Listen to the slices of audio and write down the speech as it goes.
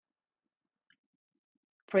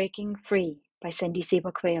Breaking Free by Cindy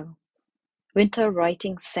Seba Quayle. Winter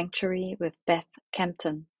Writing Sanctuary with Beth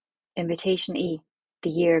Kempton. Invitation E. The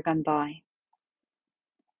Year Gone By.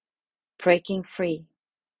 Breaking free.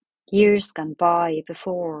 Years gone by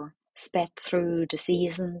before, sped through the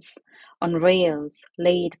seasons, on rails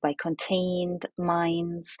laid by contained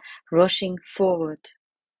minds, rushing forward,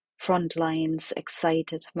 front lines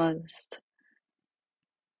excited most.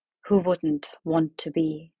 Who wouldn't want to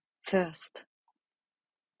be first?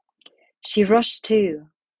 She rushed too,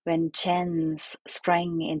 when Jens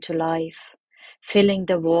sprang into life, filling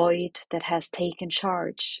the void that has taken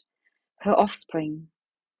charge, her offspring,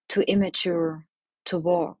 too immature to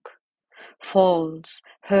walk, falls,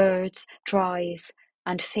 hurts, tries,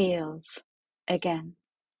 and fails again.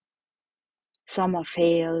 Summer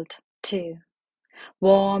failed too.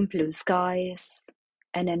 Warm blue skies,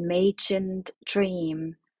 an imagined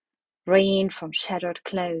dream, rain from shattered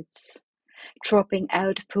clouds, dropping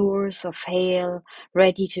outpours of hail,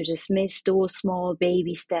 ready to dismiss those small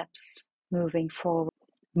baby steps, moving forward,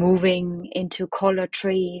 moving into colored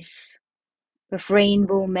trees, with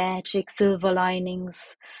rainbow magic silver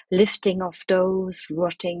linings, lifting off those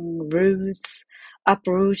rotting roots,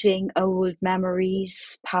 uprooting old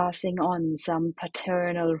memories, passing on some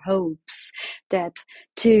paternal hopes that,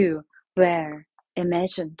 too, were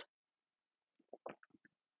imagined.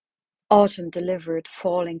 Autumn delivered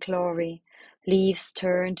falling glory, leaves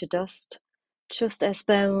turned to dust, just as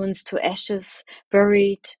bones to ashes,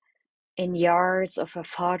 buried in yards of her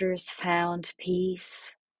father's found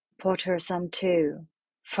peace, brought her some too.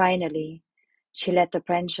 Finally, she let the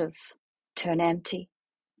branches turn empty.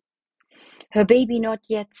 Her baby, not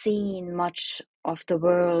yet seen much of the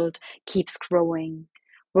world, keeps growing.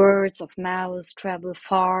 Words of mouth travel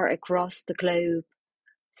far across the globe.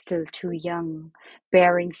 Still too young,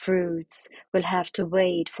 bearing fruits, will have to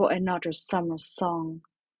wait for another summer's song.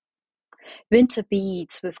 Winter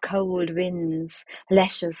beats with cold winds,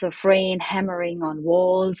 lashes of rain hammering on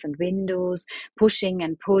walls and windows, pushing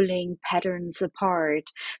and pulling patterns apart,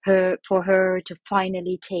 for her to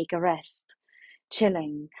finally take a rest,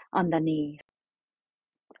 chilling underneath.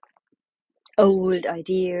 Old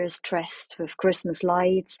ideas dressed with Christmas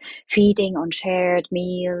lights, feeding on shared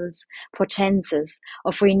meals, for chances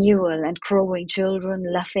of renewal and growing children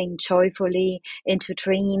laughing joyfully into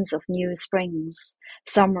dreams of new springs,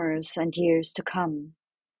 summers and years to come.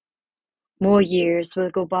 More years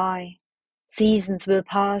will go by. Seasons will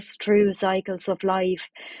pass through cycles of life,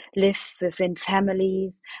 live within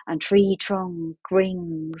families and tree-trunk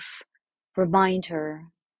rings. Remind her,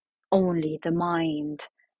 only the mind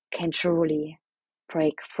can truly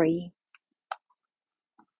break free.